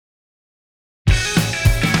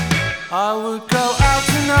I would go out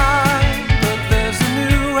tonight, but there's a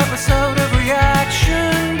new episode of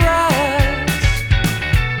Reaction Brats.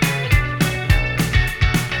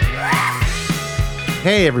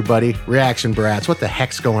 Hey everybody, Reaction Brats. What the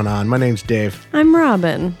heck's going on? My name's Dave. I'm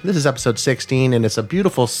Robin. This is episode 16, and it's a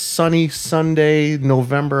beautiful sunny Sunday,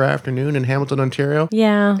 November afternoon in Hamilton, Ontario.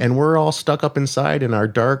 Yeah, And we're all stuck up inside in our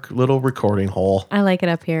dark little recording hole. I like it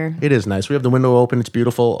up here. It is nice. We have the window open. It's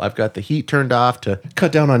beautiful. I've got the heat turned off to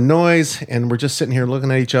cut down on noise, and we're just sitting here looking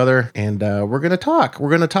at each other, and we're going to talk. We're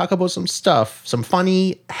going to talk about some stuff, some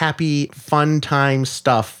funny, happy, fun time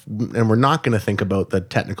stuff, and we're not going to think about the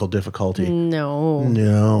technical difficulty. No,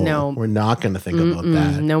 No, we're not going to think about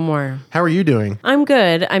that. no more. How are you doing? I'm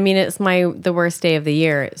good. I mean, it's the worst day of the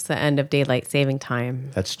year. It's the end of daylight saving time.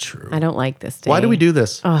 That's true. I don't like this day. Why do we do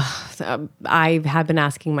this? I have been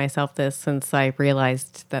asking myself this since I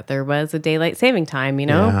realized that there was a daylight saving time, you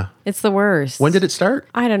know? Yeah. It's the worst. When did it start?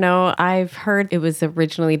 I don't know. I've heard it was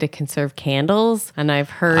originally to conserve candles, and I've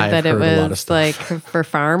heard that it heard a lot of was stuff. like for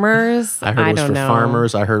farmers. I heard it was don't for know.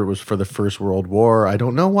 farmers. I heard it was for the First World War. I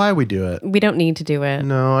don't know why we do it. We don't need to do it.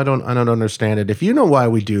 No, I don't understand it. If you know why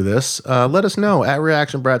we do this, let us know. At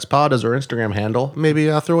Reaction Brats Pod is our Instagram handle.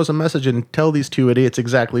 Maybe throw us a message and tell these two idiots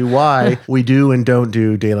exactly why we do and don't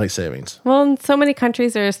do daylight savings. Well, so many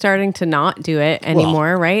countries are starting to not do it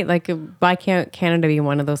anymore, right? Like, why can't Canada be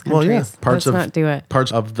one of those countries? Well, yeah, Let's not do it.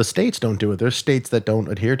 Parts of the states don't do it. There's states that don't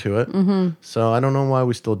adhere to it. Mm-hmm. So I don't know why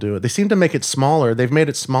we still do it. They seem to make it smaller. They've made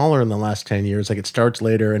it smaller in the last 10 years. Like it starts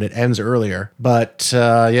later and it ends earlier. But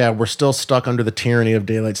yeah, we're still stuck under the tyranny of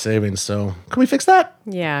daylight savings. So can we fix that?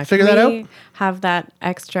 Yeah. Figure can that we out? have that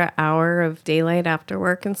extra hour of daylight after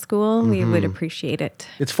work and school? We would appreciate it.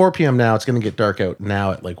 It's 4 p.m. now. It's going to get dark out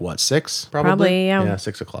now at like what, 6? Probably, yeah. Yeah,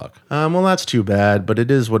 6 o'clock. Well, that's too bad, but it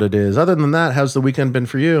is what it is. Other than that, how's the weekend been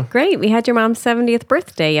for you? Great. We had your mom's 70th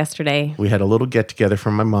birthday yesterday. We had a little get together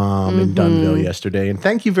from my mom in Dunnville yesterday, and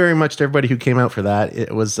thank you very much to everybody who came out for that.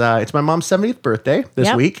 It was it's my mom's 70th birthday this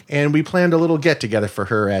Yep. week, and we planned a little get together for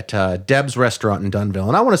her at Deb's restaurant in Dunnville.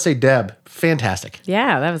 And I want to say, Deb, fantastic.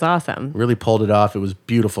 Yeah, that was awesome. Really pulled it off. It was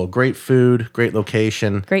beautiful. Great food, great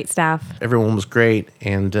location. Great staff. Everyone was great,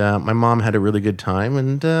 and my mom had a really good time.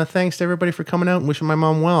 And thanks to everybody for coming out and wishing my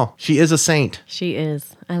mom well. She is a saint. She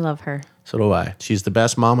is. I love her. So do I. She's the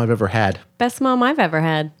best mom I've ever had. Best mom I've ever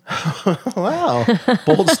had. Wow.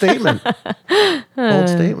 Bold statement. Bold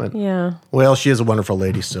statement. Yeah. Well, she is a wonderful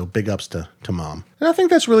lady, so big ups to mom. And I think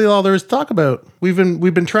that's really all there is to talk about. We've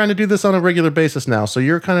been trying to do this on a regular basis now, so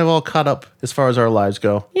you're kind of all caught up as far as our lives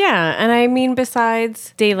go. Yeah, and I mean,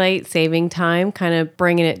 besides daylight saving time, kind of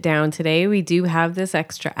bringing it down today, we do have this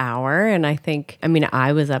extra hour. And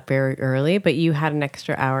I was up very early, but you had an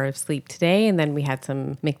extra hour of sleep today. And then we had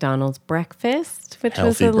some McDonald's breakfast, which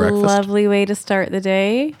Healthy was a breakfast. lovely way to start the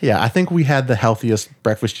day. Yeah, I think we had the healthiest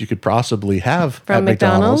breakfast you could possibly have From at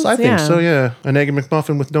McDonald's. McDonald's? I think Yeah. so, yeah. An egg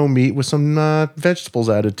McMuffin with no meat with some vegetables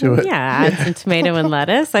added to it. Yeah, add some tomato and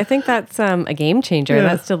lettuce. I think that's a game changer. Yeah.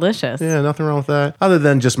 That's delicious. Yeah, nothing wrong with that. Other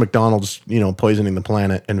than just McDonald's, poisoning the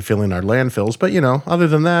planet and filling our landfills. But, other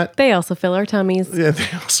than that, They also fill our tummies. yeah, they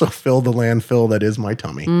also fill the landfill that is my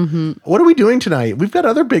tummy. Mm-hmm. What are we doing tonight? We've got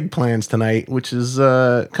other big plans tonight, which is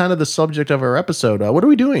kind of the subject of our episode. What are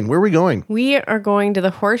we doing? Where are we going? We are going to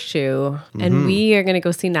the Horseshoe, and we are going to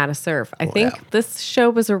go see Nada Surf. I think this show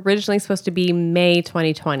was originally supposed to be May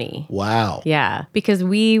 2020. Wow. Yeah, because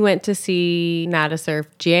we went to see Nada Surf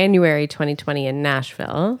January 2020 in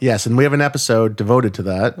Nashville. Yes, and we have an episode devoted to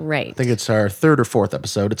that. Right. I think it's our 3rd or 4th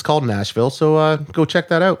episode. It's called Nashville, so go check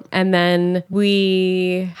that out. And then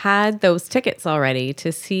we had those tickets already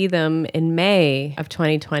to see them in May of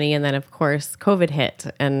 2020. And then, of course, COVID hit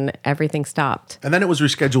and everything stopped. And then it was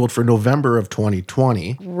rescheduled for November of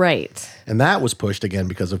 2020. Right. And that was pushed again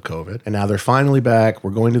because of COVID. And now they're finally back.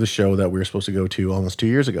 We're going to the show that we were supposed to go to almost 2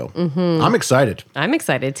 years ago. Mm-hmm. I'm excited. I'm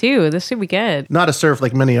excited too. This should be good. Nada Surf,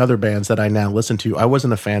 like many other bands that I now listen to, I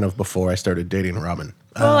wasn't a fan of before I started dating Robin.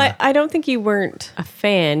 Well, I don't think you weren't a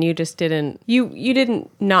fan. You just didn't, you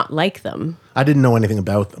didn't not like them. I didn't know anything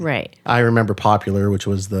about them. Right. I remember Popular, which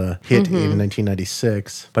was the hit in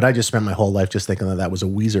 1996, but I just spent my whole life just thinking that was a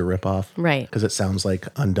Weezer ripoff. Right. Because it sounds like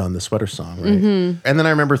Undone, the Sweater Song, right? And then I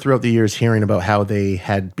remember throughout the years hearing about how they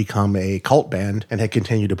had become a cult band and had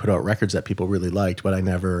continued to put out records that people really liked, but it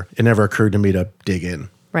never occurred to me to dig in.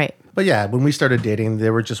 Right. But yeah, when we started dating, they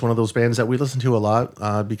were just one of those bands that we listened to a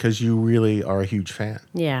lot because you really are a huge fan.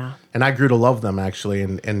 Yeah. And I grew to love them, actually.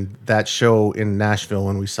 And that show in Nashville,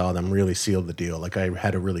 when we saw them, really sealed the deal. Like, I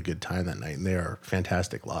had a really good time that night, and they are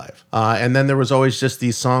fantastic live. And then there was always just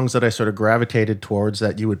these songs that I sort of gravitated towards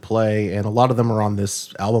that you would play. And a lot of them are on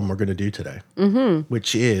this album we're going to do today,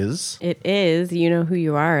 which is... It is You Know Who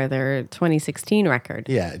You Are, their 2016 record.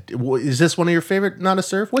 Yeah. Is this one of your favorite Not a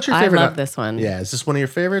Surf? What's your I favorite? love this one. Yeah. Is this one of your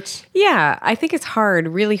favorites? Yeah, I think it's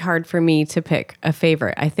really hard for me to pick a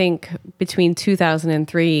favorite. I think between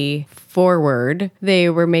 2003 forward, they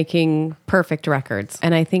were making perfect records.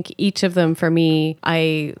 And I think each of them, for me,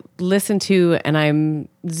 I listen to and I'm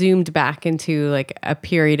zoomed back into like a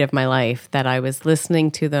period of my life that I was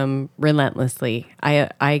listening to them relentlessly.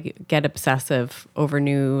 I get obsessive over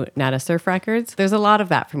new Nada Surf records. There's a lot of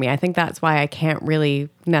that for me. I think that's why I can't really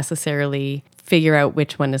necessarily figure out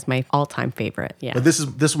which one is my all-time favorite. Yeah. But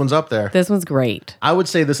this one's up there. This one's great. I would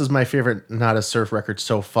say this is my favorite Nada Surf record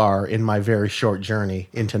so far in my very short journey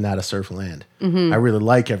into Nada Surf land. I really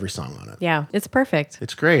like every song on it. Yeah, it's perfect.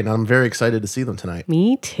 It's great. And I'm very excited to see them tonight.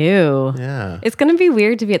 Me too. Yeah. It's going to be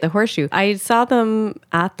weird to be at the Horseshoe. I saw them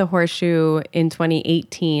at the Horseshoe in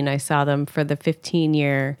 2018. I saw them for the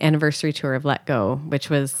 15-year anniversary tour of Let Go,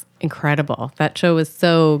 which was incredible. That show was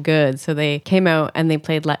so good. So they came out and they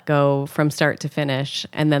played Let Go from start to finish.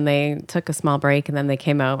 And then they took a small break and then they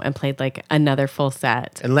came out and played like another full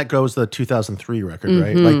set. And Let Go is the 2003 record,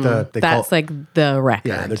 right? Like That's like the record.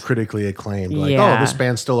 yeah, they're critically acclaimed. Like, Yeah. oh, this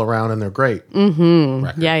band's still around and they're great.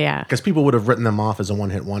 Yeah, yeah. Because people would have written them off as a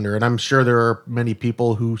one-hit wonder. And I'm sure there are many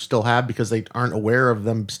people who still have because they aren't aware of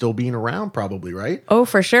them still being around probably, right? Oh,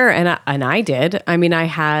 for sure. And I did. I mean, I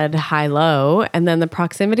had High Low, and then the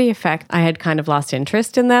Proximity Effect, I had kind of lost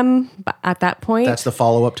interest in them at that point. That's the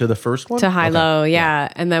follow-up to the first one? To High Okay. Low,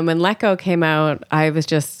 yeah. And then when Let Go came out, I was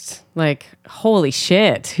just like, holy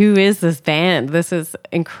shit, who is this band? This is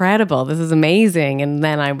incredible. This is amazing. And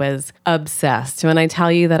then I was obsessed. When I tell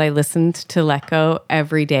you that I listened to Let Go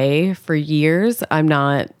every day for years, I'm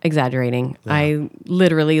not exaggerating. Yeah. I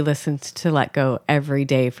literally listened to Let Go every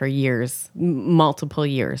day for years, multiple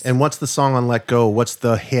years. And what's the song on Let Go? What's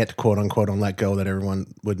the hit, quote unquote, on Let Go that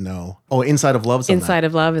everyone would know? Oh, Inside of Love's on that. Inside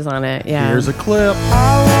of Love is on it, yeah. Here's a clip.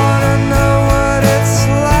 I wanna know what it's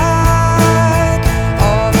like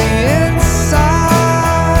on the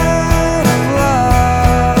inside of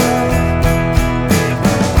love.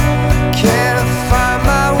 Can't find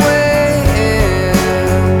my way in.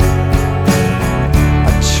 I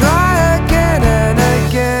try again and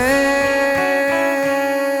again.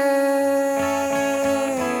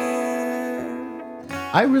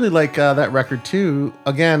 I really like that record too.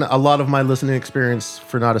 Again, a lot of my listening experience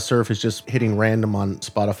for Not a Surf is just hitting random on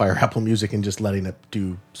Spotify or Apple Music and just letting it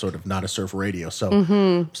do sort of Not a Surf radio.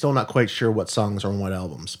 So still not quite sure what songs are on what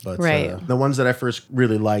albums. But Right. the ones that I first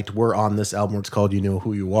really liked were on this album. It's called You Know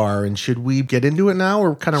Who You Are. And should we get into it now?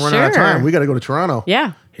 We're kind of running out of Sure. time. We got to go to Toronto.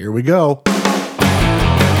 Yeah. Here we go.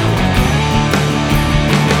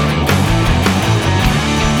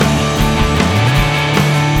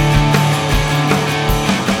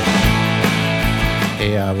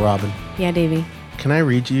 Hey, Robin, Yeah, Davey. can I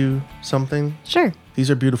read you something? Sure. These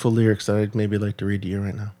are beautiful lyrics that I'd maybe like to read to you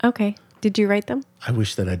right now. Okay. Did you write them? I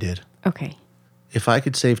wish that I did. Okay. If I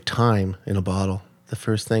could save time in a bottle, the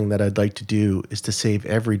first thing that I'd like to do is to save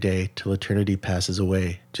every day till eternity passes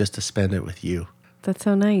away, just to spend it with you. That's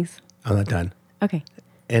so nice. I'm not done. Okay.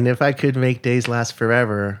 And if I could make days last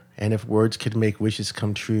forever, and if words could make wishes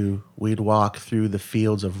come true, we'd walk through the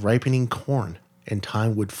fields of ripening corn, and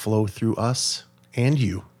time would flow through us and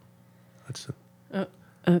you. That's it.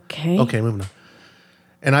 Okay. Okay, moving on.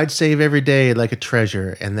 And I'd save every day like a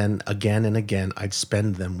treasure, and then again and again I'd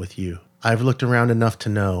spend them with you. I've looked around enough to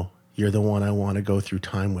know you're the one I want to go through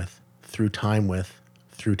time with, through time with,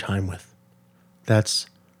 through time with. That's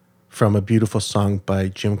from a beautiful song by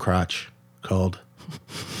Jim Croce called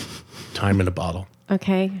Time in a Bottle.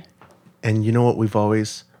 Okay. And you know what? We've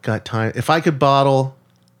always got time. If I could bottle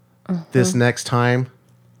this next time,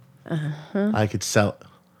 I could sell.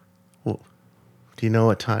 Well, do you know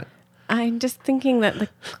what time? I'm just thinking that the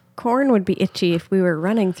corn would be itchy if we were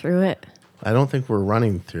running through it. I don't think we're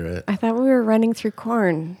running through it. I thought we were running through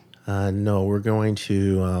corn. No, we're going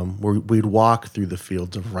to. We'd walk through the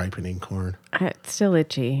fields of ripening corn. It's still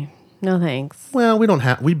itchy. No thanks. Well, we don't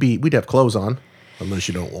have. We'd have clothes on, unless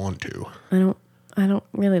you don't want to. I don't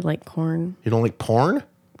really like corn. You don't like porn?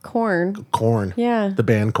 Corn. Corn. Yeah. The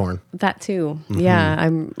band Corn. That too. Yeah.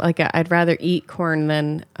 I'm like I'd rather eat corn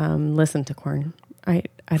than listen to corn.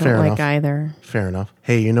 I I don't Fair like enough. either. Fair enough.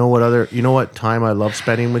 Hey, you know what time I love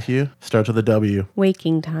spending with you? Starts with a W.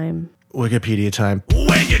 Waking time. Wikipedia time.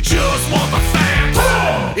 When you just want the facts,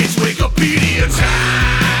 it's Wikipedia time.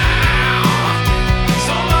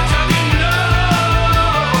 So much I didn't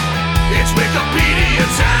know. It's Wikipedia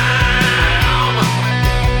time.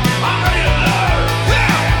 I'm ready to learn.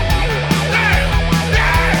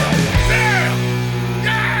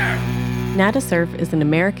 Yeah. Nada Surf is an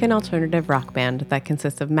American alternative rock band that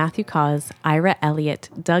consists of Matthew Cause, Ira Elliott,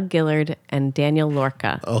 Doug Gillard, and Daniel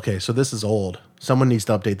Lorca. Okay, so this is old. Someone needs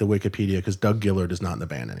to update the Wikipedia because Doug Gillard is not in the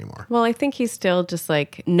band anymore. Well, I think he's still just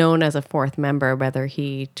like known as a fourth member, whether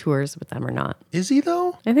he tours with them or not. Is he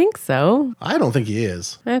though? I think so. I don't think he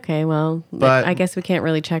is. Okay, well, But- I guess we can't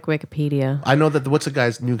really check Wikipedia. I know that what's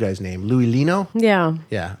the new guy's name? Louis Lino? Yeah.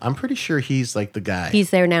 Yeah, I'm pretty sure he's like the guy. He's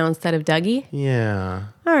there now instead of Dougie. yeah.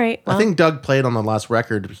 All right. Well, I think Doug played on the last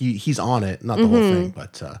record. He's on it, not the whole thing.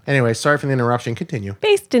 But anyway, sorry for the interruption. Continue.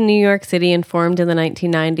 based in New York City and formed in the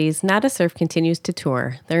 1990s, Nada Surf continues to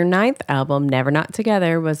tour. Their ninth album, Never Not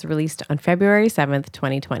Together, was released on February 7th,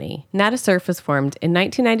 2020. Nada Surf was formed in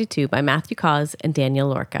 1992 by Matthew Cause and Daniel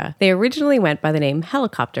Lorca. They originally went by the name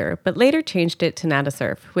Helicopter, but later changed it to Nada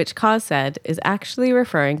Surf, which Cause said is actually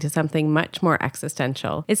referring to something much more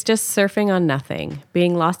existential. It's just surfing on nothing,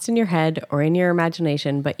 being lost in your head or in your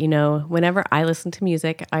imagination, but whenever I listen to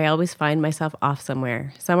music, I always find myself off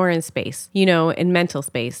somewhere in space, in mental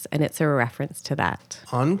space, and it's a reference to that.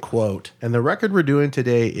 Unquote. And the record we're doing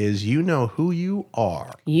today is You Know Who You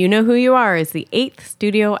Are. You Know Who You Are is the 8th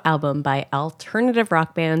studio album by alternative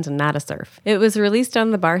rock band Nada Surf. It was released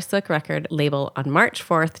on the Bar Slick record label on March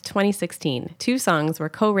 4th, 2016. 2 songs were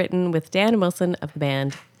co-written with Dan Wilson of the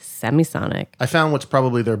band Semisonic. I found what's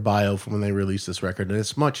probably their bio from when they released this record, and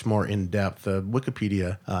it's much more in depth. The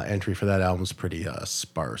Wikipedia entry for that album is pretty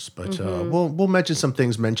sparse, but we'll mention some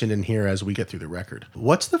things mentioned in here as we get through the record.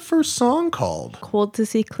 What's the first song called? Cold to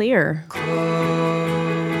See Clear.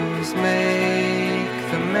 Clothes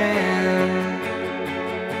make the man.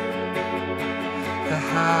 The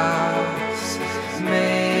house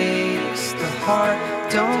makes the heart.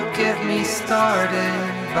 Don't get me started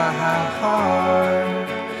by how hard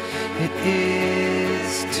it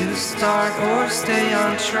is to start or stay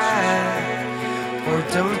on track, or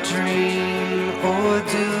don't dream or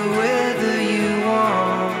do whether you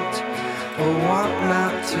want or want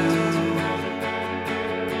not to.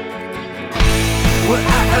 What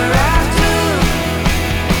I arrived to,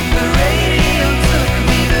 the radio took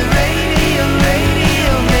me, the radio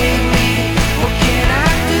made me. What can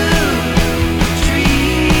I do?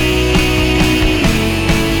 Dream.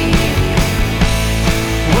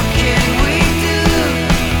 What can we do?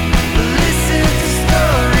 Listen to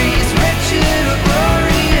stories, wretched or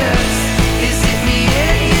glorious. Is it me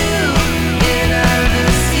and you in other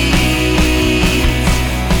seas?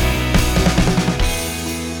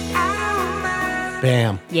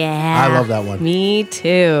 Bam. Yeah. I love that one. Me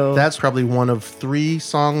too. That's probably one of 3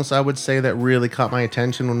 songs I would say that really caught my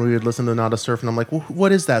attention when we would listen to Nada Surf, and I'm like, well,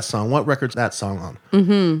 what is that song? What record's that song on?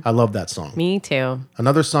 Mm-hmm. I love that song. Me too.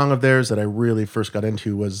 Another song of theirs that I really first got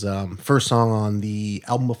into was first song on the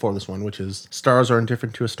album before this one, which is Stars Are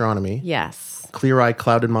Indifferent to Astronomy. Yes. Clear Eye,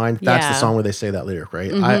 Clouded Mind. That's the Yeah. song where they say that lyric,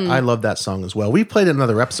 right? I love that song as well. We played it in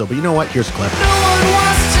another episode, but you know what? Here's a clip. No one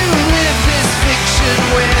wants to live this fiction.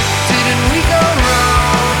 Where didn't we go wrong?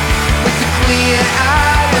 With the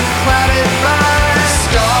clear-eyed and clouded mind.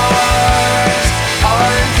 Stars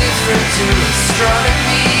are indifferent to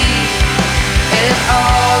astronomy and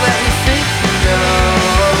all that we think we know.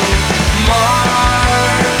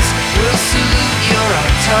 Mars will salute your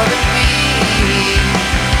autonomy,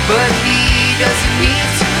 but he doesn't need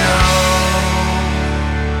to know.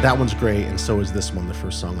 That one's great, and so is this one, the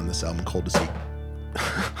first song on this album, Cold to See.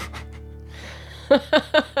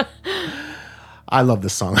 I love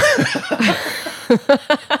this song.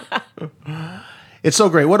 It's so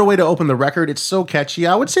great. What a way to open the record. It's so catchy.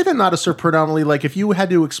 I would say that Nada Surf predominantly, like if you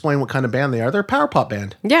had to explain what kind of band they are, they're a power pop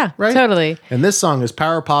band. Yeah, Right? totally. And this song is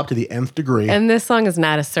power pop to the nth degree. And this song is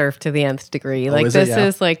Nada Surf to the nth degree. Like is it? this Yeah.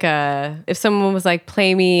 is like if someone was like,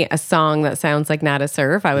 play me a song that sounds like Nada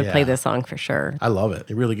Surf, I would play Yeah. this song for sure. I love it.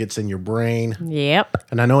 It really gets in your brain. Yep.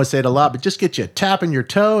 And I know I say it a lot, but just get you tapping your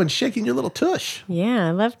toe and shaking your little tush. Yeah,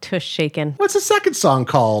 I love tush shaking. What's the second song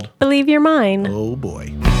called? Believe You're Mine. Oh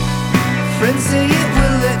boy. Friends say it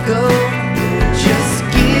will let go. Just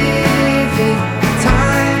give it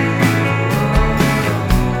time.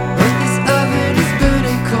 But this oven is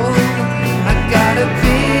burning cold. I got a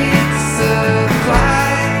big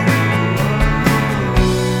supply.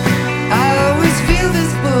 I always feel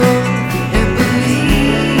this pull and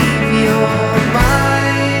believe you're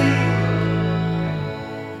mine.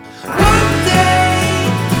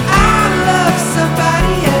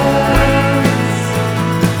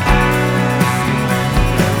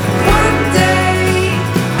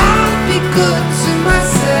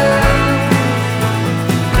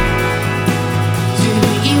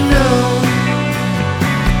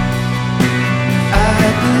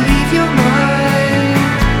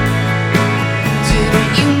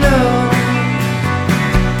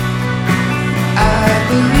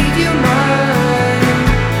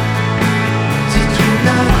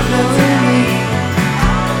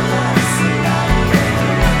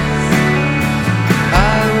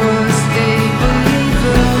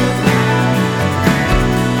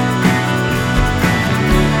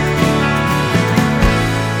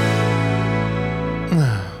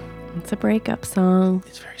 breakup song.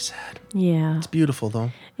 It's very sad. Yeah. It's beautiful,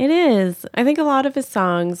 though. It is. I think a lot of his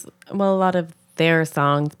songs, well, a lot of their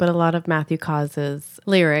songs, but a lot of Matthew Cause's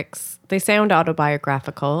lyrics, they sound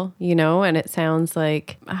autobiographical, you know, and it sounds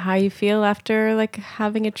like how you feel after like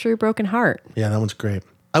having a true broken heart. Yeah, that one's great.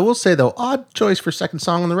 I will say, though, odd choice for second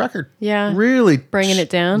song on the record. Yeah. Really. Bringing it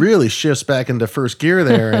down. Really shifts back into first gear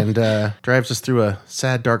there and drives us through a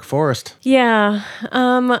sad, dark forest. Yeah.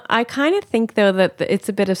 I kind of think, though, that it's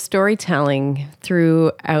a bit of storytelling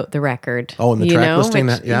throughout the record. Oh, and the you track know, listing,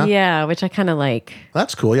 which, that, yeah? Yeah, which I kind of like.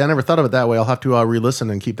 That's cool. Yeah, I never thought of it that way. I'll have to re-listen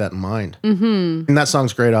and keep that in mind. Mm-hmm. And that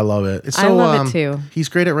song's great. I love it. It's so, I love it, too. He's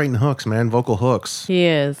great at writing hooks, man. Vocal hooks. He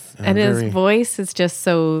is. And very- his voice is just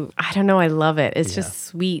so, I don't know, I love it. It's just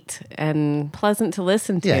sweet and pleasant to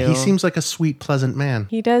listen to. Yeah, he seems like a sweet, pleasant man.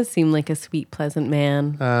 He does seem like a sweet, pleasant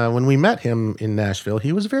man. When we met him in Nashville,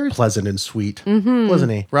 he was very pleasant and sweet,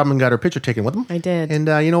 wasn't he? Robin got her picture taken with him. I did. And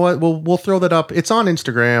you know what? We'll throw that up. It's on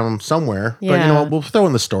Instagram somewhere. But you Yeah. know what? We'll throw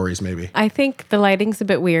in the stories maybe. I think the lighting's a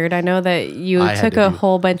bit weird. I know that you I had took to a do-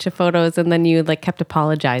 whole bunch of photos and then you like kept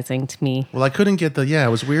apologizing to me. Well, I couldn't get it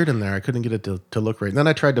was weird in there. I couldn't get it to look right. And then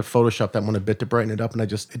I tried to Photoshop that one a bit to brighten it up, and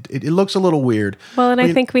it looks a little weird. Well, and I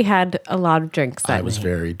I mean, think we had a lot of drinks that I was night.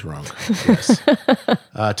 very drunk. Yes.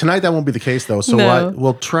 Tonight that won't be the case though. So No.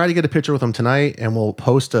 we'll try to get a picture with him tonight, and we'll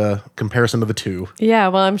post a comparison of the two. Yeah,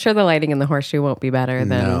 well, I'm sure the lighting in the Horseshoe won't be better than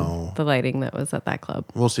No. the lighting that was at that club.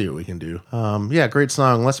 We'll see what we can do. Yeah, great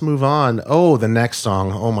song. Let's move on. Oh, the next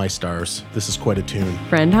song. Oh my stars. This is quite a tune.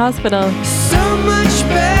 Friend Hospital. So much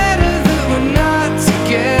better that we're not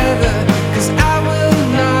together, 'cause I will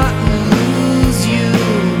not lose you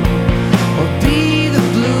or be the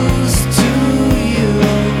blues to you.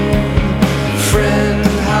 Friend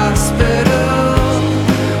hospital,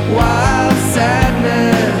 wild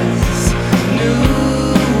sadness,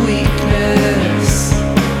 new weakness.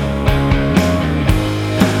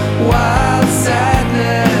 Wild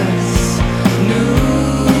sadness, new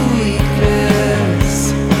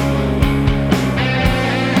weakness.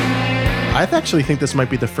 I actually think this might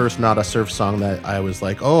be the first Not a Surf song that I was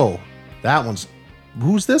like, oh, that one's.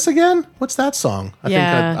 Who's this again? What's that song?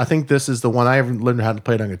 Yeah. I think this is the one I haven't learned how to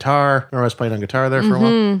play it on guitar. Or I was playing on guitar there for a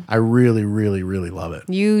while. I really, really, really love it.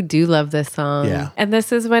 You do love this song. Yeah. And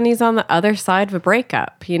this is when he's on the other side of a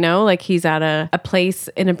breakup, you know, like he's at a place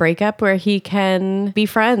in a breakup where he can be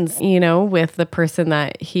friends, you know, with the person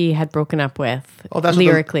that he had broken up with Oh, that's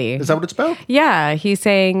lyrically. Is that what it's about? Yeah. He's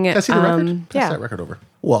saying, Can I see the record? Pass yeah. that record over.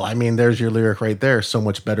 Well, I mean, there's your lyric right there. So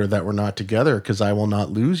much better that we're not together, because I will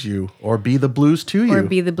not lose you or be the blues to you. Or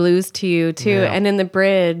be the blues to you too. Yeah. And in the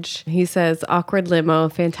bridge, he says, awkward limo,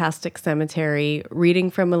 fantastic cemetery,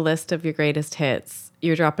 reading from a list of your greatest hits.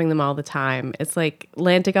 You're dropping them all the time. It's like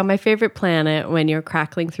landing on my favorite planet when you're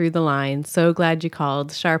crackling through the line. So glad you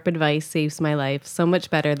called. Sharp advice saves my life. So much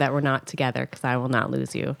better that we're not together, because I will not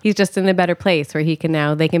lose you. He's just in a better place where they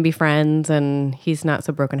can be friends, and he's not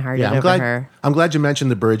so brokenhearted Yeah, over her. I'm glad you mentioned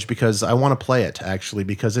the bridge, because I want to play it actually,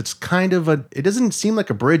 because it's kind of it doesn't seem like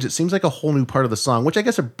a bridge. It seems like a whole new part of the song, which I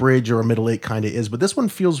guess a bridge or a middle eight kind of is, but this one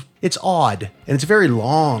it's odd and it's very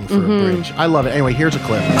long for a bridge. I love it. Anyway, here's a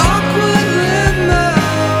clip. Awkward limo,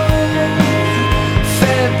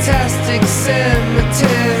 fantastic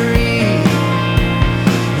cemetery,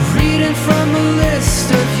 reading from a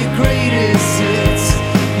list of your greatest hits.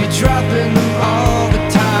 You're dropping them all the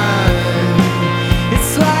time.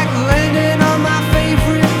 It's like landing on my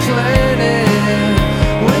favorite planet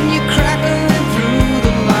when you're crackling through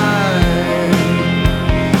the line.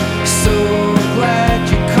 So glad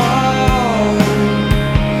you called.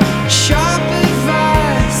 Sharp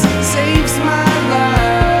advice saves my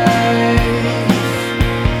life.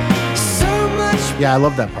 So much. Yeah, I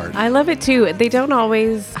love that part. I love it too. They don't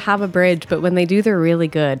always have a bridge, but when they do, they're really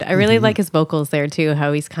good. I really like his vocals there too,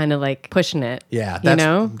 how he's kind of like pushing it. Yeah,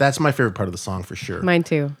 that's, that's my favorite part of the song for sure. Mine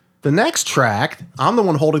too. The next track, I'm the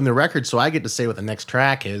one holding the record, so I get to say what the next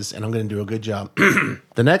track is, and I'm going to do a good job.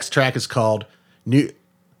 The next track is called New.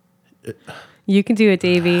 You can do it,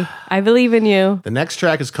 Davey. I believe in you. The next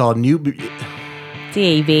track is called New.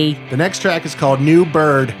 Davey, The next track is called New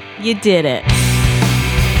Bird. you did it.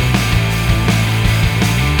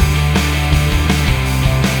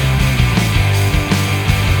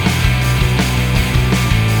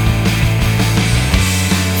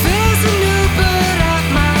 There's a new bird at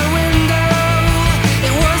my window.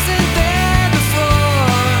 It wasn't there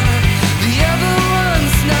before. The other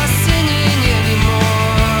one's not singing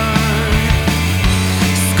anymore.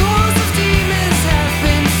 Scores of demons have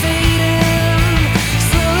been fading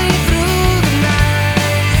slowly through the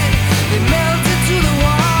night. They melt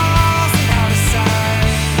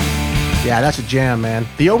Yeah, that's a jam, man.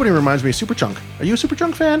 The opening reminds me of Superchunk. Are you a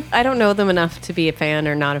Superchunk fan? I don't know them enough to be a fan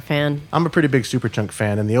or not a fan. I'm a pretty big Superchunk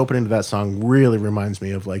fan, and the opening to that song really reminds me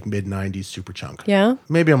of like mid-90s Superchunk. Yeah?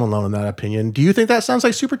 Maybe I'm alone in that opinion. Do you think that sounds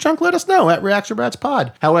like Superchunk? Let us know at Reaction Brats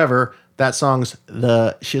Pod. However, that song's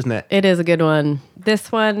the shiznit. It is a good one.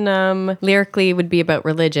 This one lyrically would be about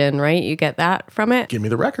religion, right? You get that from it? Give me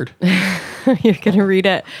the record. You're going to read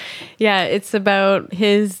it. Yeah, it's about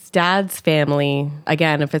his dad's family.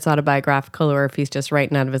 Again, if it's autobiographical or if he's just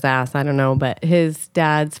writing out of his ass, I don't know. But his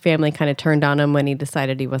dad's family kind of turned on him when he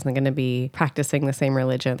decided he wasn't going to be practicing the same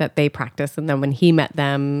religion that they practice. And then when he met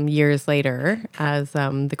them years later as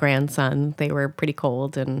the grandson, they were pretty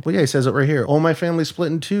cold. And Well, yeah, he says it right here. Oh, my family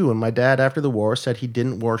split in two, and my dad, after the war, said he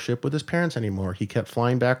didn't worship with his parents anymore. He kept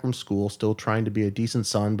flying back from school, still trying to be a decent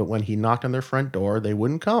son, but when he knocked on their front door, they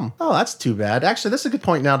wouldn't come. Oh, that's too bad. Actually, that's a good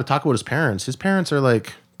point now to talk about his parents. His parents are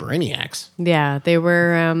like brainiacs. yeah, they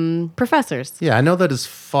were professors. Yeah, I know that his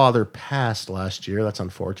father passed last year. That's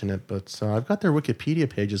unfortunate, but I've got their Wikipedia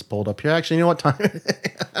pages pulled up here. Actually, you know what time?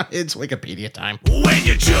 It's Wikipedia time. When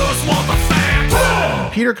you just want the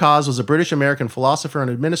facts. Peter Cause was a British-American philosopher and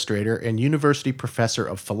administrator and university professor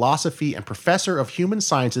of philosophy and professor of human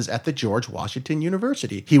sciences at the George Washington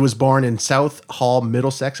University. He was born in South Hall,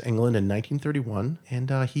 Middlesex, England in 1931,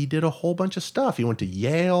 and he did a whole bunch of stuff. He went to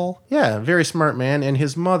Yale. Yeah, very smart man. And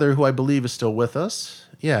his mother, who I believe is still with us,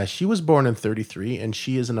 yeah, she was born in 1933, and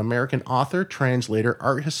she is an American author, translator,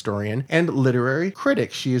 art historian, and literary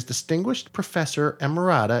critic. She is Distinguished Professor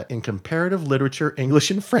Emerita in Comparative Literature,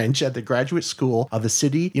 English, and French at the Graduate School of the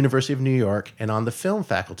City University of New York and on the film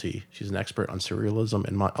faculty. She's an expert on surrealism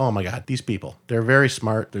and oh my God, these people. They're very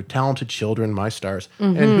smart. They're talented children, my stars.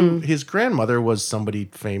 And his grandmother was somebody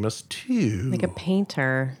famous too. Like a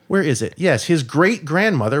painter. Where is it? Yes, his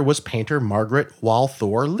great-grandmother was painter Margaret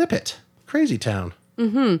Walthor Lippett. Crazy town.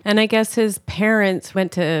 And I guess his parents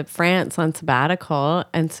went to France on sabbatical.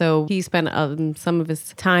 And so he spent some of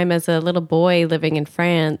his time as a little boy living in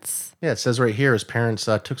France. Yeah, it says right here his parents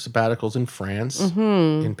took sabbaticals in France,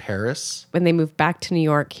 in Paris. When they moved back to New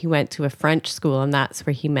York, he went to a French school, and that's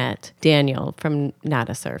where he met Daniel from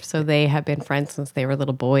Nada Surf. So they have been friends since they were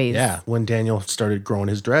little boys. Yeah, when Daniel started growing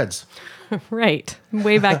his dreads. Right.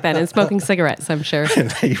 Way back then, and smoking cigarettes, I'm sure.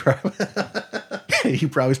 And he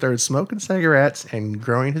probably started smoking cigarettes and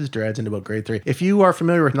growing his dreads in about grade 3. If you are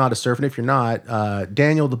familiar with Nada Surf, and if you're not,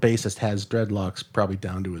 Daniel, the bassist, has dreadlocks probably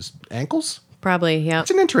down to his ankles. Probably, yeah.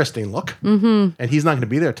 It's an interesting look. And he's not going to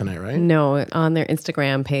be there tonight, right? No, on their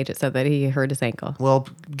Instagram page, it said that he hurt his ankle. Well,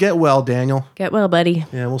 get well, Daniel. Get well, buddy.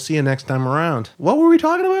 Yeah, we'll see you next time around. What were we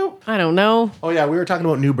talking about? I don't know. Oh, yeah, we were talking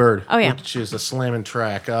about New Bird. Oh, yeah. Which is a slamming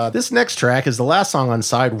track. This next track is the last song on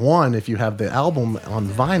side 1 if you have the album on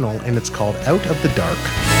vinyl, and it's called Out of the Dark.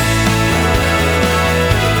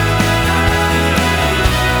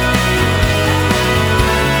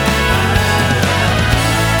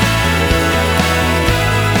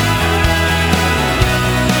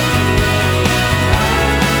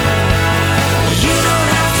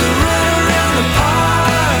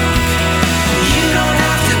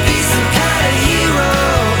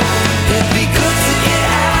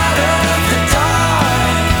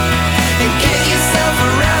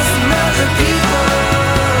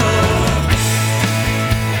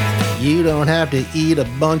 You don't have to eat a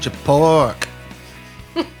bunch of pork.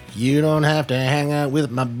 You don't have to hang out with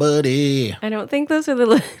my buddy. I don't think those are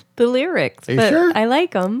the lyrics. Are you but sure? I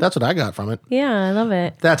like them. That's what I got from it. Yeah, I love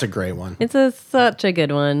it. That's a great one. It's such a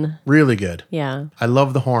good one. Really good. Yeah. I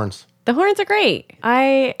love the horns. The horns are great.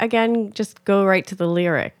 I, again, just go right to the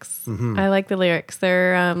lyrics. I like the lyrics.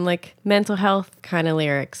 They're like mental health kind of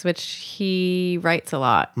lyrics, which he writes a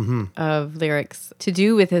lot of lyrics to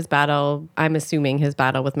do with his battle. I'm assuming his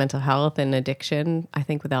battle with mental health and addiction, I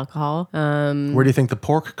think with alcohol. Where do you think the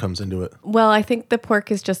pork comes into it? Well, I think the pork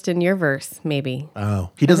is just in your verse, maybe.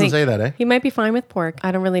 Oh, he doesn't think say that, eh? He might be fine with pork.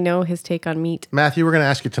 I don't really know his take on meat. Matthew, we're going to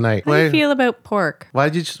ask you tonight. How do you feel about pork? Why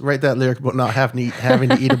did you just write that lyric about not having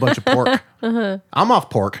to eat a bunch of pork? I'm off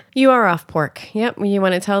pork. You are off pork. Yep. You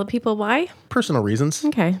want to tell the people why? Personal reasons.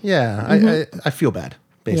 Okay. Yeah, I feel bad,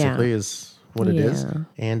 basically, Yeah. is what it is. Yeah.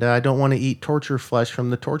 And I don't want to eat torture flesh from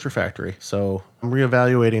the torture factory. So I'm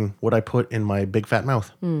reevaluating what I put in my big fat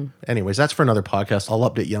mouth. Anyways, that's for another podcast. I'll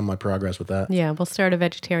update you on my progress with that. Yeah, we'll start a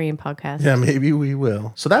vegetarian podcast. Yeah, maybe we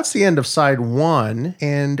will. So that's the end of side 1,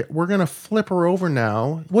 and we're going to flip her over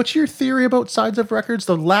now. What's your theory about sides of records?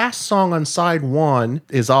 The last song on side 1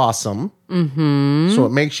 is awesome. So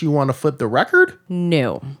it makes you want to flip the record?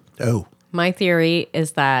 No. Oh. My theory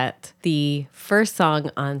is that the first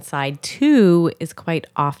song on side 2 is quite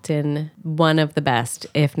often one of the best,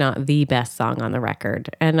 if not the best song on the record.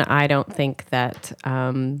 And I don't think that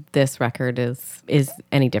this record is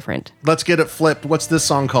any different. Let's get it flipped. What's this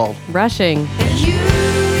song called? Rushing. You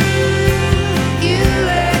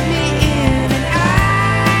let me in, and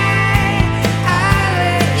I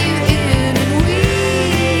let you in, and we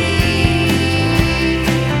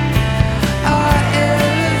are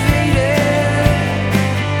elevated.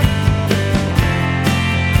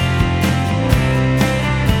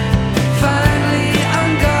 Finally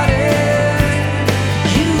unguarded,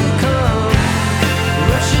 you come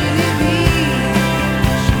rushing at me.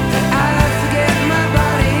 I forget my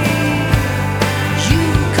body. You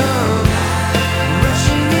come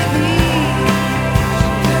rushing at me.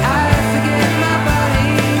 I forget my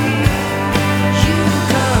body. You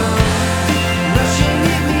come rushing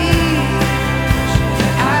at me.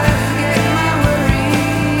 I forget my worry.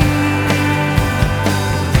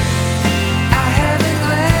 I haven't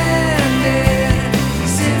landed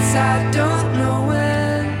since I don't know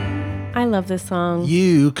when. I love this song.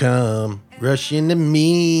 You come rushing to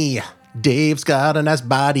me. Dave's got a nice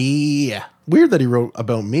body. Weird that he wrote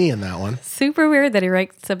about me in that one. Super weird that he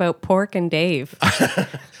writes about Pork and Dave.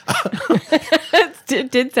 It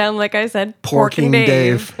did sound like I said Pork and Porking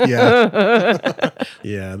Dave. Yeah.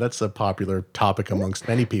 Yeah, that's a popular topic amongst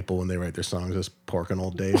many people when they write their songs, is porking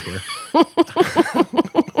old Dave here.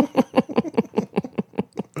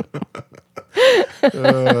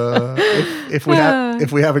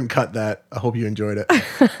 If we haven't cut that, I hope you enjoyed it.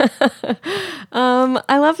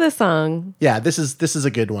 I love this song. Yeah, this is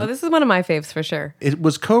a good one. Oh, this is one of my faves for sure. It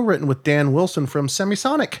was co-written with Dan Wilson from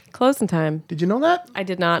Semisonic. Closing Time. Did you know that? I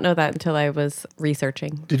did not know that until I was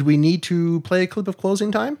researching. Did we need to play a clip of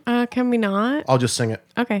Closing Time? Can we not? I'll just sing it.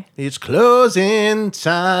 Okay. It's closing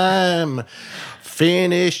time.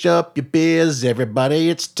 Finish up your biz, everybody.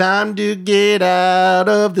 It's time to get out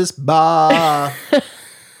of this bar.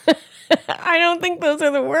 I don't think those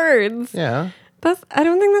are the words. Yeah. I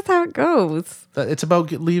don't think that's how it goes. It's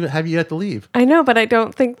about leave. Have you had to leave? I know, but I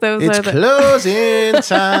don't think those It's are the closing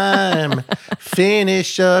time.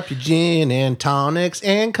 Finish up your gin and tonics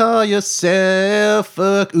and call yourself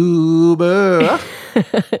a Uber.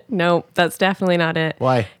 No, that's definitely not it.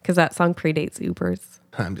 Why? Because that song predates Ubers.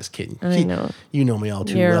 I'm just kidding. I know. You know me all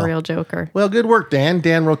too You're well. a real joker. Well, good work, Dan.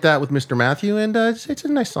 Dan wrote that with Mr. Matthew, and it's a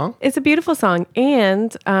nice song. It's a beautiful song.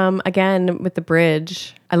 And again, with the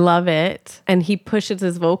bridge, I love it. And he pushes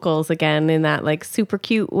his vocals again in that like super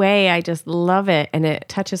cute way. I just love it. And it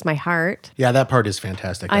touches my heart. Yeah, that part is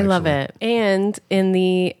fantastic. I love actually. it. And in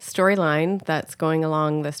the storyline that's going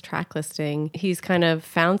along this track listing, he's kind of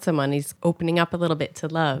found someone. He's opening up a little bit to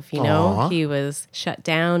love, you know? Aw. He was shut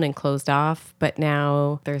down and closed off, but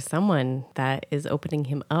now there's someone that is opening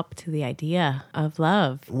him up to the idea of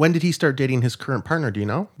love. When did he start dating his current partner? Do you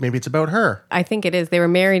know? Maybe it's about her. I think it is. They were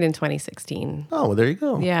married in 2016. Oh, well, there you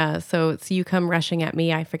go. Yeah, so it's you come rushing at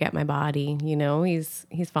me, I forget my body. You know, he's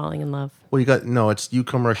falling in love. Well, it's you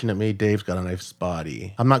come rushing at me. Dave's got a nice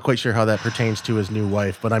body. I'm not quite sure how that pertains to his new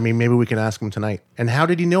wife, but I mean, maybe we can ask him tonight. And how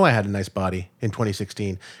did he know I had a nice body in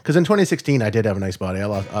 2016? Because in 2016, I did have a nice body. I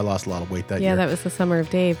lost a lot of weight that year. Yeah, that was the summer of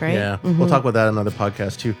Dave, right? Yeah, we'll talk about that in another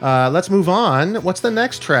podcast too. Let's move on. What's the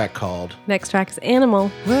next track called? Next track is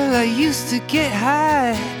Animal. Well, I used to get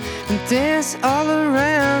high and dance all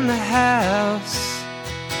around the house,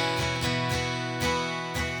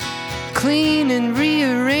 clean and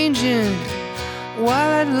rearranging while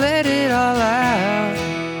I'd let it all out.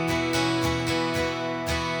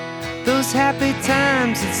 Those happy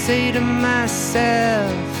times I'd say to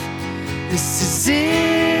myself, this is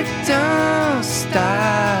it, don't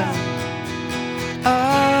stop.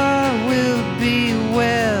 All will be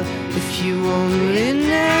well if you only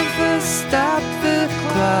never stop the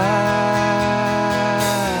clock.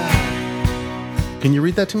 Can you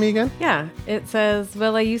read that to me again? Yeah, it says,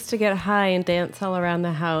 well, I used to get high and dance all around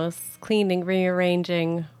the house, cleaning,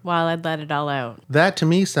 rearranging while I'd let it all out. That to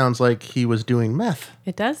me sounds like he was doing meth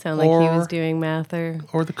It does sound like he was Or- doing math or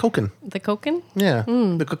or the cocaine. the cocaine. Yeah,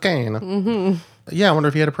 the cocaine. Mm-hmm. Yeah, I wonder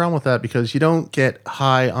if he had a problem with that because you don't get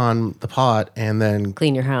high on the pot and then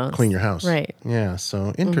Clean your house. clean your house. Right. Yeah,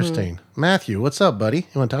 so interesting. Matthew, what's up, buddy?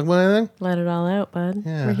 You want to talk about anything? Let it all out, bud.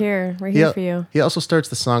 Yeah. We're here. We're here He- for you. He also starts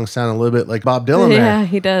the song sounding a little bit like Bob Dylan Yeah, there.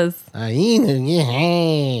 he does.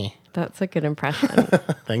 That's a good impression.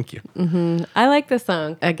 Thank you. I like this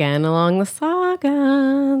song. Again, along the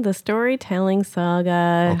saga, the storytelling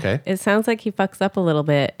saga. Okay. It sounds like he fucks up a little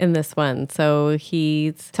bit in this one. So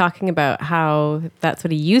he's talking about how that's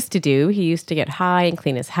what he used to do. He used to get high and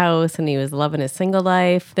clean his house, and he was loving his single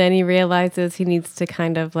life. Then he realizes he needs to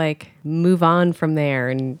kind of like move on from there.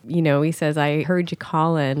 And, you know, he says, I heard you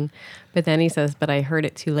calling. But then he says, but I heard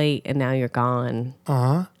it too late, and now you're gone.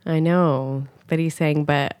 I know. But he's saying,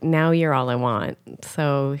 but now you're all I want.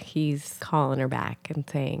 So he's calling her back and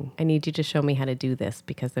saying, I need you to show me how to do this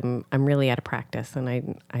because I'm really out of practice and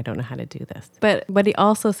I don't know how to do this. But what he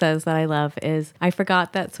also says that I love is, I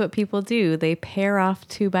forgot that's what people do. They pair off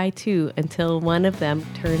 2 by 2 until one of them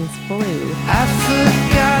turns blue. I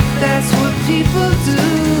forgot that's what people do.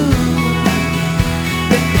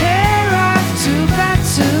 They pair off 2 by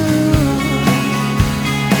 2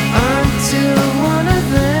 until one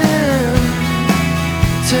of them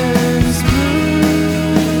turns blue.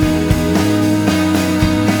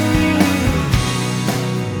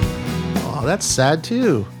 Oh, that's sad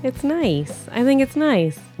too. It's nice. I think it's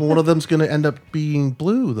nice. Well, one of them's going to end up being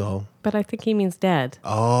blue, though. But I think he means dead.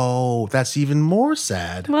 Oh, that's even more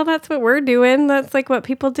sad. Well, that's what we're doing. That's like what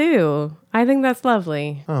people do. I think that's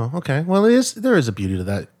lovely. Oh, okay. Well, there is a beauty to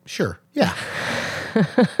that. Sure. Yeah.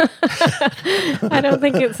 I don't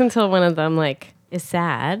think it's until one of them like is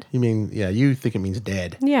sad. You mean, yeah, you think it means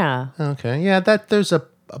dead. Yeah. Okay. Yeah, there's a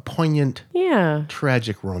poignant, Yeah.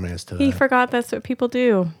 tragic romance to that. He forgot that's what people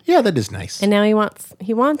do. Yeah, that is nice. And now he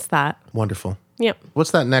wants that. Wonderful. Yep.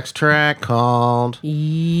 What's that next track called?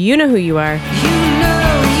 You know who you are. You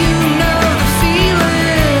know the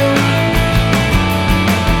feeling.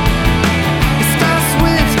 It starts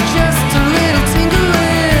with just a little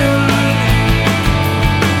tingling.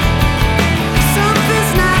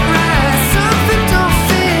 Something's not right, something don't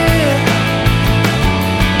fit.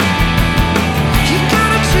 You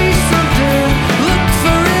gotta chase something, look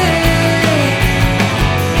for it.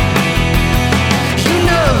 You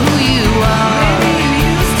know who you are.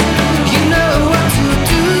 You know what to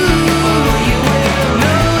do.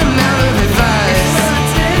 No amount of advice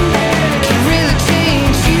can really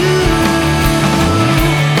change you.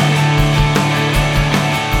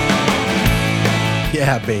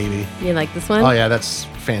 Yeah, baby. You like this one? Oh, yeah, that's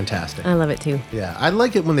fantastic. I love it too. Yeah, I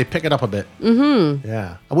like it when they pick it up a bit. Mm-hmm.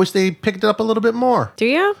 Yeah. I wish they picked it up a little bit more. Do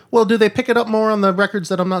you? Well, do they pick it up more on the records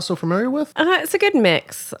that I'm not so familiar with? It's a good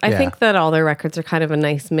mix. I Yeah. think that all their records are kind of a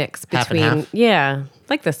nice mix Half and between, half? yeah,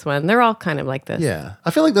 like this one. They're all kind of like this. Yeah.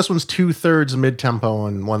 I feel like this one's 2/3 mid-tempo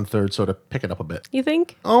and 1/3 sort of pick it up a bit. You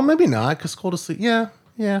think? Oh, maybe not, because Cold Asleep, yeah.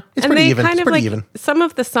 It's And pretty they even. kind It's of pretty like even. some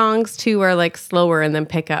of the songs too are like slower and then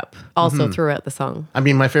pick up also Mm-hmm. throughout the song. I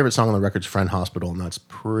mean, my favorite song on the record's "Friend Hospital," and that's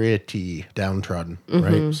pretty downtrodden, Mm-hmm.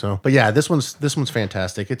 right? So, but yeah, this one's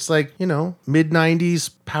fantastic. It's like, you know,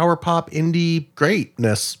 mid-90s power pop indie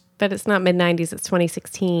greatness. But it's not mid 90s, it's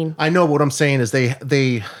 2016. I know what I'm saying is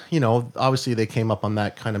they, you know, obviously they came up on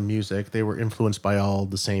that kind of music. They were influenced by all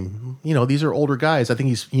the same, you know, these are older guys. I think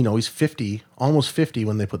he's 50, almost 50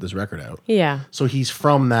 when they put this record out. Yeah. So he's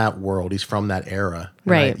from that world. He's from that era.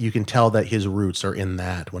 And Right. you can tell that his roots are in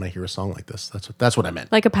that when I hear a song like this. That's what I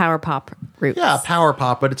meant. Like a power pop roots. Yeah, power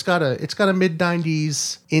pop, but it's got a mid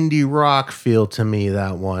 90s indie rock feel to me,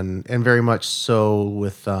 that one, and very much so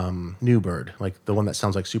with Newbird, like the one that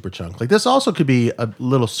sounds like Superchunk. Like this also could be a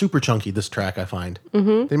little super chunky. This track, I find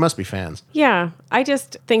they must be fans. Yeah. I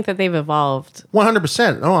just think that they've evolved.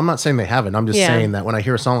 100%. No, I'm not saying they haven't. I'm just Yeah. saying that when I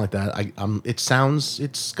hear a song like that,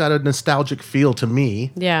 it's got a nostalgic feel to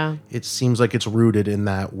me. Yeah. It seems like it's rooted in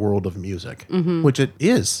that world of music, which it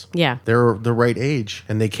is. Yeah. They're the right age,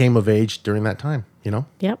 and they came of age during that time. You know?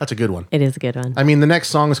 Yep. That's a good one. It is a good one. I mean, the next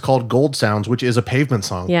song is called Gold Sounds, which is a Pavement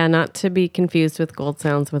song. Yeah, not to be confused with Gold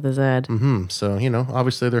Sounds with a Z. So, you know,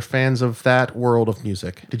 obviously they're fans of that world of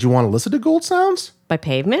music. Did you want to listen to Gold Sounds? By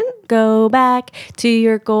Pavement. Go back to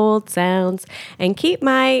your gold sounds and keep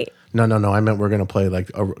my. No. I meant we're going to play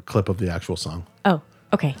like a clip of the actual song. Oh,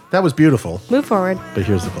 okay. That was beautiful, Move forward but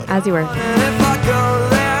here's the clip. as you were. If I go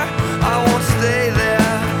there, I won't stay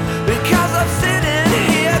there because I'm sitting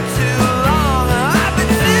here too long. I've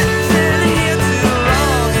been sitting here too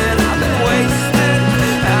long and I've been wasting,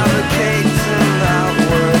 advocating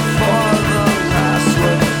outward for the last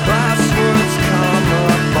word. Last words come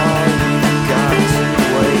up, all we've got to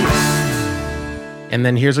waste. And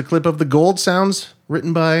then here's a clip of the Gold Sounds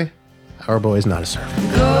written by Our Boys Not a Surf.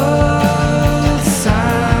 Gold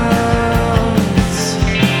sounds.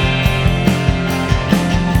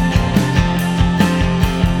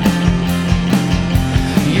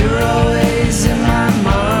 You're always in my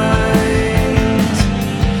mind.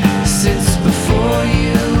 Since before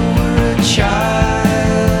you were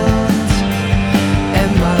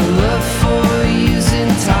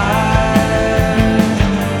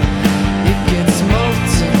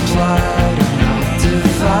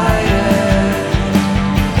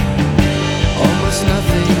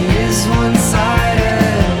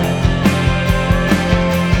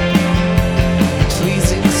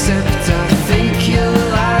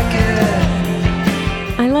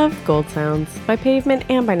Gold Sounds by Pavement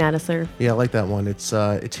and by Nada Surf. Yeah, I like that one. It's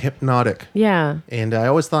hypnotic. Yeah. And I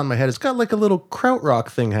always thought in my head, it's got like a little krautrock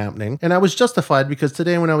thing happening. And I was justified because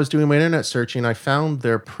today when I was doing my internet searching, I found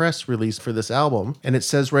their press release for this album. And it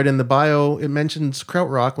says right in the bio, it mentions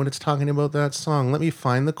krautrock when it's talking about that song. Let me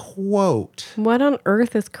find the quote. What on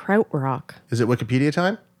earth is krautrock? Is it Wikipedia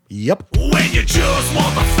time? Yep. When you just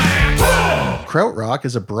want the facts. Krautrock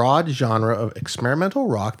is a broad genre of experimental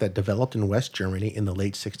rock that developed in West Germany in the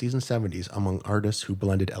late 60s and 70s among artists who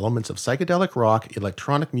blended elements of psychedelic rock,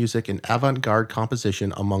 electronic music, and avant-garde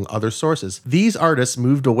composition, among other sources. These artists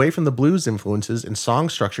moved away from the blues influences and song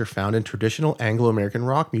structure found in traditional Anglo-American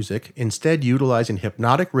rock music, instead utilizing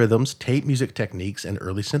hypnotic rhythms, tape music techniques, and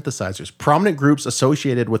early synthesizers. Prominent groups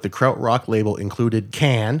associated with the krautrock label included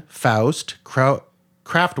Can, Faust,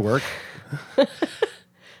 Kraftwerk,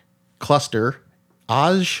 Cluster,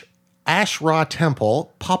 Ashra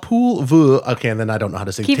Temple, Papul Vu. Okay, and then I don't know how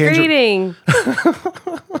to say. Keep reading.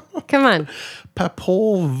 Come on.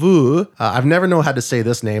 Papul Vu. I've never known how to say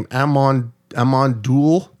this name.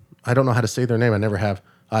 Amondul. I don't know how to say their name. I never have.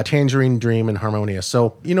 Tangerine Dream and Harmonia.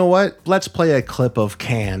 So you know what? Let's play a clip of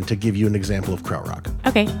Can to give you an example of krautrock.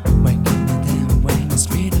 Okay.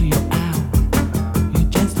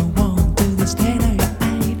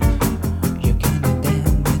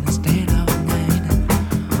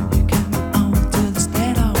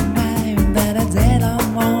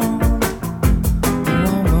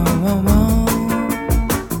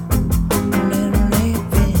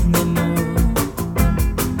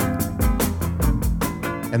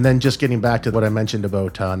 And then just getting back to what I mentioned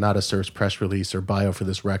about Nada Surf's press release or bio for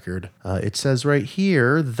this record, it says right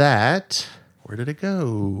here that, where did it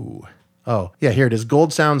go? Oh, yeah, here it is.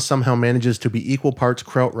 Gold Sound somehow manages to be equal parts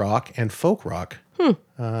krautrock and folk rock.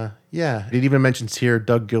 Yeah, it even mentions here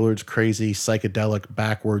Doug Gillard's crazy, psychedelic,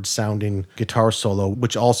 backwards sounding guitar solo,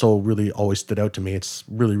 which also really always stood out to me. It's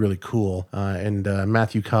really, really cool. And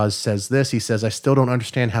Matthew Kaz says this. He says, I still don't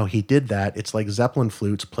understand how he did that. It's like Zeppelin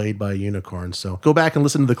flutes played by a unicorn. So go back and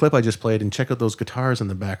listen to the clip I just played and check out those guitars in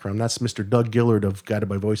the background. That's Mr. Doug Gillard of Guided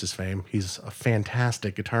by Voices fame. He's a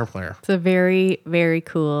fantastic guitar player. It's a very, very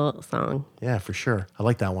cool song. Yeah, for sure. I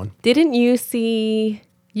like that one. Didn't you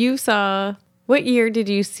saw, what year did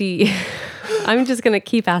you see? I'm just going to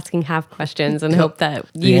keep asking half questions and hope that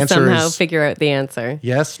you answer somehow is- figure out the answer.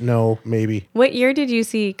 Yes, no, maybe. What year did you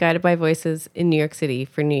see Guided by Voices in New York City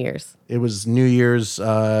for New Year's? It was New Year's,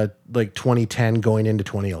 like 2010 going into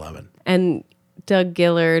 2011. And Doug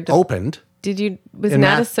Gillard, Opened. was And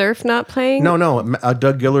Nada Surf not playing? No. A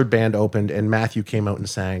Doug Gillard band opened and Matthew came out and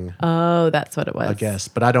sang, Oh, that's what it was. I guess.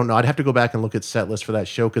 But I don't know. I'd have to go back and look at set list for that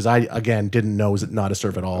show because I, again, didn't know it was Nada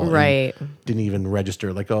Surf at all. and Right. Didn't even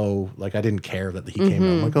register. Like, I didn't care that he came out.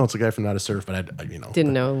 I'm like, it's a guy from Nada Surf. But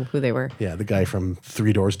Didn't know who they were. Yeah, the guy from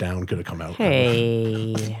Three Doors Down could have come out.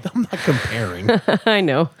 Hey. I'm not comparing. I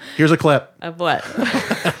know. Here's a clip. Of what?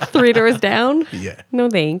 3 Doors Down? Yeah. No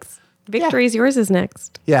thanks. Victory's Yours is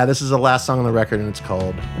next. Yeah, this is the last song on the record and it's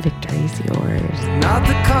called Victory's Yours. Not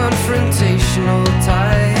the confrontational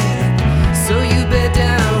type, so you bear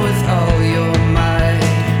down with all your might.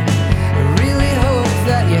 I really hope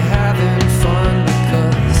that you're having fun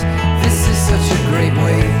because this is such a great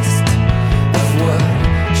waste of what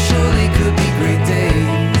surely could be great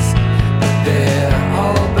days, but they're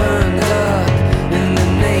all burned up in the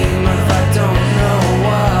name of I don't know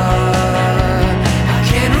what. I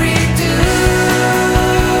can redo,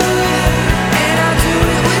 and I'll do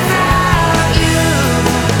it without you.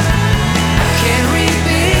 I can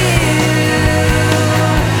rebuild,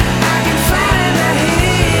 I can find a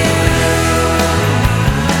hill.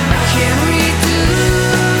 I can redo,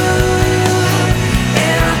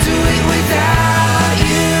 and I'll do it without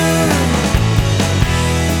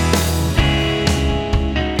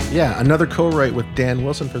you. Yeah, another co-write with Dan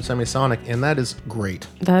Wilson from Semisonic, and that is great.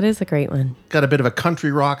 That is a great one. Got a bit of a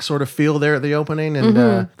country rock sort of feel there at the opening,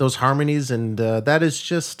 and those harmonies, and that is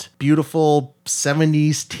just beautiful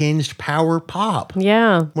 70s tinged power pop.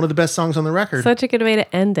 Yeah. One of the best songs on the record. Such a good way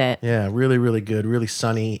to end it. Yeah, really, really good, really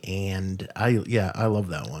sunny, and I love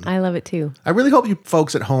that one. I love it too. I really hope you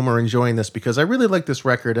folks at home are enjoying this because I really like this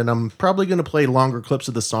record, and I'm probably going to play longer clips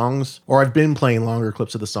of the songs, or I've been playing longer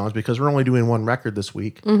clips of the songs because we're only doing one record this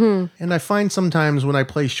week. Mm-hmm. And I find sometimes when I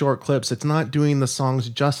play short clips, it's not doing the songs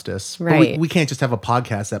justice. But Right. we can't just have a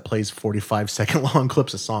podcast that plays 45-second long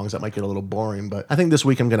clips of songs. That might get a little boring, but I think this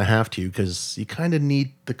week I'm going to have to because you kind of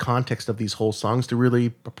need the context of these whole songs to really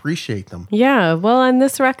appreciate them. Yeah. Well, on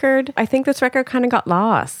this record, I think this record kind of got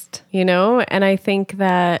lost, and I think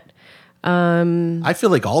that I feel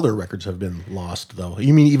like all their records have been lost, though.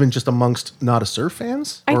 You mean even just amongst Not a Surf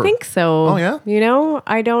fans? I think so. Oh, yeah? You know,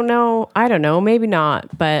 I don't know. Maybe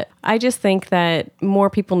not. But I just think that more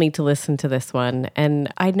people need to listen to this one.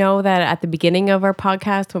 And I know that at the beginning of our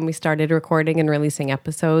podcast, when we started recording and releasing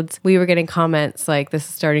episodes, we were getting comments like this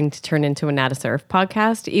is starting to turn into a Not a Surf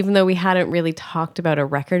podcast, even though we hadn't really talked about a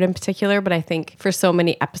record in particular. But I think for so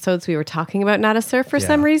many episodes, we were talking about Not a Surf for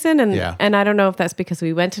some reason. And I don't know if that's because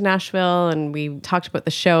we went to Nashville and we talked about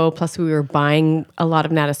the show. Plus, we were buying a lot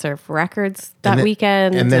of Not a Surf records that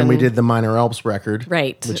weekend. And then we did the Minor Alps record.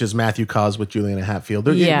 Right. Which is Matthew Cause with Juliana Hatfield.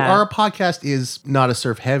 Yeah. Our podcast is Not a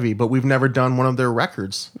Surf heavy, but we've never done one of their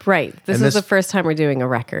records. Right. This is the first time we're doing a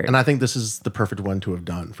record. And I think this is the perfect one to have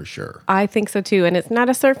done for sure. I think so too. And it's Not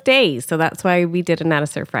a Surf Day. So that's why we did a Not a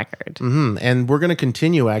Surf record. And we're going to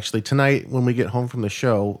continue actually tonight when we get home from the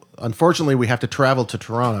show. Unfortunately, we have to travel to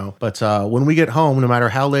Toronto. But when we get home, no matter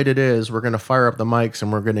how late it is, we're going to fire up the mics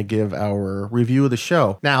and we're going to give our review of the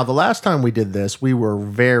show. Now, the last time we did this, we were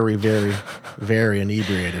very, very, very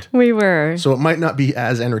inebriated. We were. So it might not be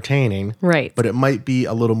as entertaining. Right. But it might be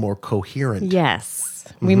a little more coherent. Yes.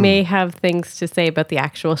 We may have things to say about the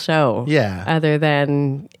actual show. Yeah. Other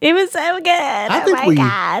than, it was so good.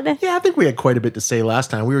 God. Yeah, I think we had quite a bit to say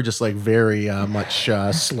last time. We were just like very much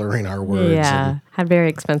slurring our words. Yeah. Had very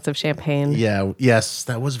expensive champagne. Yes,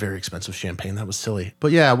 that was very expensive champagne. That was silly.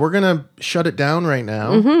 But yeah, we're going to shut it down right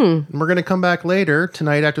now. And we're going to come back later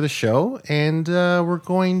tonight after the show. And we're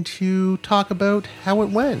going to talk about how it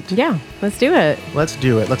went. Yeah. Let's do it. Let's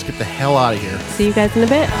do it. Let's get the hell out of here. See you guys in a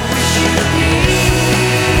bit.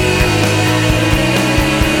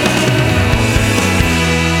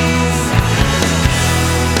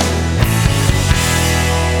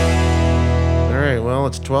 Well,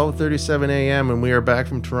 it's 12:37 a.m. and we are back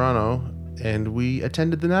from Toronto, and we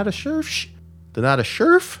attended the Not a Surf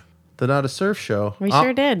show. We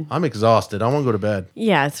sure did. I'm exhausted. I want to go to bed.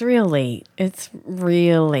 Yeah, it's real late. It's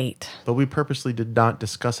real late. But we purposely did not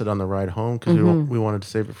discuss it on the ride home because we wanted to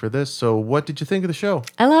save it for this. So what did you think of the show?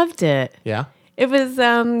 I loved it. Yeah? It was,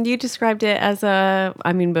 you described it as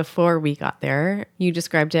before we got there, you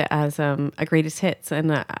described it as a greatest hits, and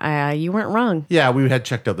you weren't wrong. Yeah, we had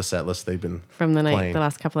checked out the set list they've been from the playing. The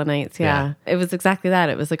last couple of nights. Yeah. It was exactly that.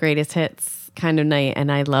 It was the greatest hits kind of night,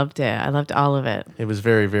 and I loved it. I loved all of it. It was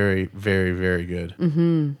very, very, very, very good.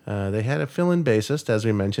 They had a fill-in bassist, as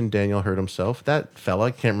we mentioned. Daniel hurt himself. That fella,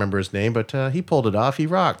 I can't remember his name, but he pulled it off. He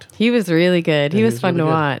rocked. He was really good. He was fun really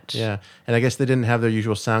to good. watch. Yeah, and I guess they didn't have their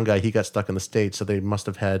usual sound guy. He got stuck in the States, so they must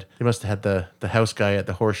have had the house guy at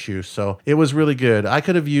the Horseshoe. So it was really good. I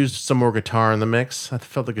could have used some more guitar in the mix. I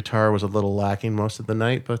felt the guitar was a little lacking most of the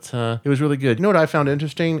night, but it was really good. You know what I found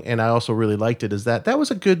interesting, and I also really liked it, is that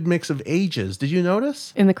was a good mix of ages. Did you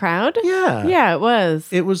notice? In the crowd? Yeah. Yeah, it was.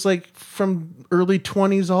 It was like from early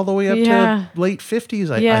 20s all the way up to late 50s,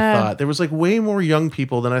 I thought. There was like way more young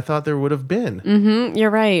people than I thought there would have been. Mm-hmm, you're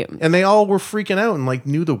right. And they all were freaking out and like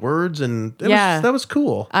knew the words, and that was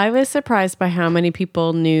cool. I was surprised by how many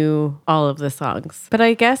people knew all of the songs. But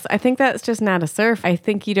I think that's just Not a Surf. I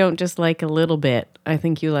think you don't just like a little bit. I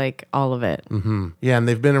think you like all of it. Mm-hmm. Yeah, and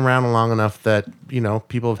they've been around long enough that,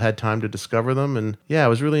 people have had time to discover them. And yeah, I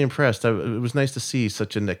was really impressed. It was nice to see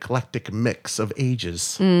such an eclectic mix of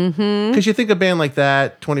ages. Because you think a band like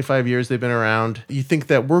that, 25 years they've been around, you think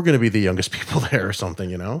that we're going to be the youngest people there or something,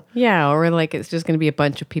 Yeah, or like it's just going to be a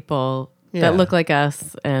bunch of people that look like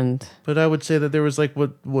us. But I would say that there was like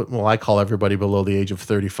well, I call everybody below the age of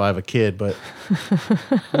 35 a kid, but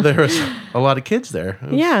there was a lot of kids there.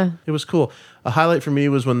 It was cool. A highlight for me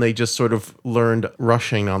was when they just sort of learned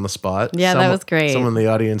rushing on the spot. Yeah, that was great. Someone in the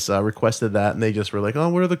audience requested that, and they just were like, "Oh,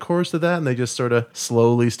 what are the chorus to that?" And they just sort of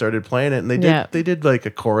slowly started playing it, and they did like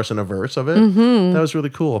a chorus and a verse of it. That was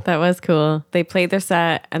really cool. That was cool. They played their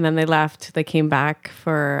set, and then they left. They came back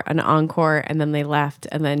for an encore, and then they left,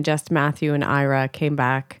 and then just Matthew and Ira came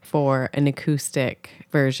back for an acoustic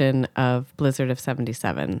version of Blizzard of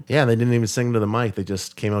 77. Yeah, they didn't even sing to the mic. They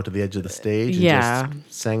just came out to the edge of the stage and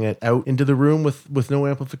just sang it out into the room with no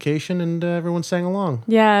amplification, and everyone sang along.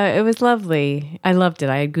 Yeah, it was lovely. I loved it.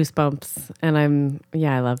 I had goosebumps, and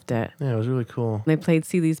I loved it. Yeah, it was really cool. They played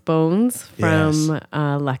See These Bones from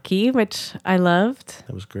Lucky, which I loved.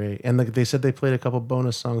 That was great. And they said they played a couple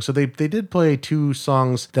bonus songs. So they did play 2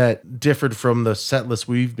 songs that differed from the set list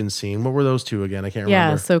we've been seeing. What were those 2 again? I can't remember.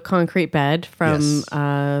 Yeah, so Concrete Bed from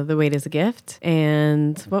The Weight is a Gift.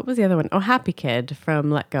 And what was the other one? Oh, Happy Kid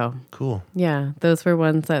from Let Go. Cool. Yeah, those were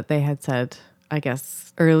ones that they had said I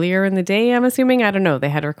guess, earlier in the day, I'm assuming. I don't know. They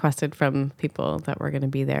had requested from people that were going to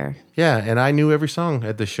be there. Yeah, and I knew every song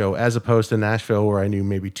at the show, as opposed to Nashville, where I knew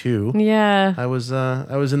maybe two. Yeah. I was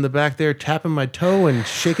in the back there tapping my toe and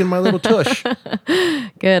shaking my little tush.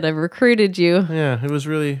 Good. I've recruited you. Yeah, it was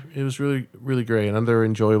really great. Another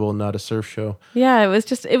enjoyable Not a Surf show. Yeah,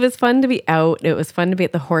 it was fun to be out. It was fun to be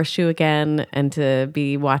at the Horseshoe again and to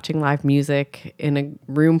be watching live music in a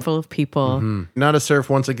room full of people. Not a Surf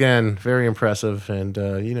once again, very impressive, and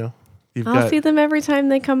you've I'll got. see them every time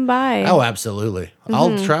they come by. Oh, absolutely.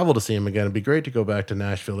 I'll travel to see him again. It'd be great to go back to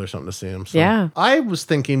Nashville or something to see him. So Yeah. I was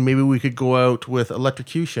thinking maybe we could go out with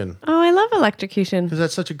Electrocution, Oh, I love Electrocution. because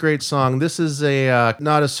that's such a great song. This is a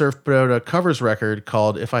Not a Surf, but a covers record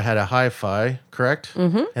called If I Had a Hi-Fi, correct?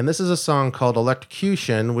 Mm-hmm. And this is a song called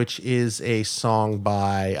Electrocution, which is a song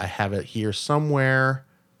by, I have it here somewhere.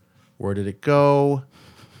 Where did it go?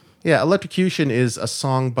 Yeah, Electrocution is a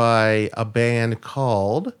song by a band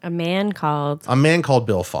called... A man called. A man called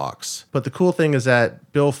Bill Fox. But the cool thing is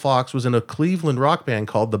that Bill Fox was in a Cleveland rock band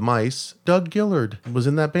called The Mice. Doug Gillard was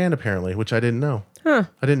in that band, apparently, which I didn't know. I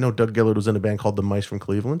didn't know Doug Gillard was in a band called The Mice from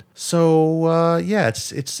Cleveland. So, yeah,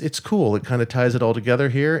 it's cool. It kind of ties it all together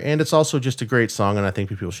here. And it's also just a great song, and I think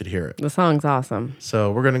people should hear it. The song's awesome.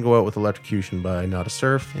 So we're going to go out with Electrocution by Not a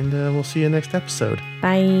Surf, and we'll see you next episode.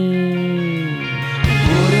 Bye.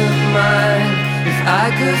 Wouldn't mind if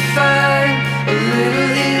I could find a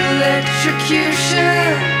little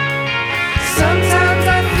electrocution.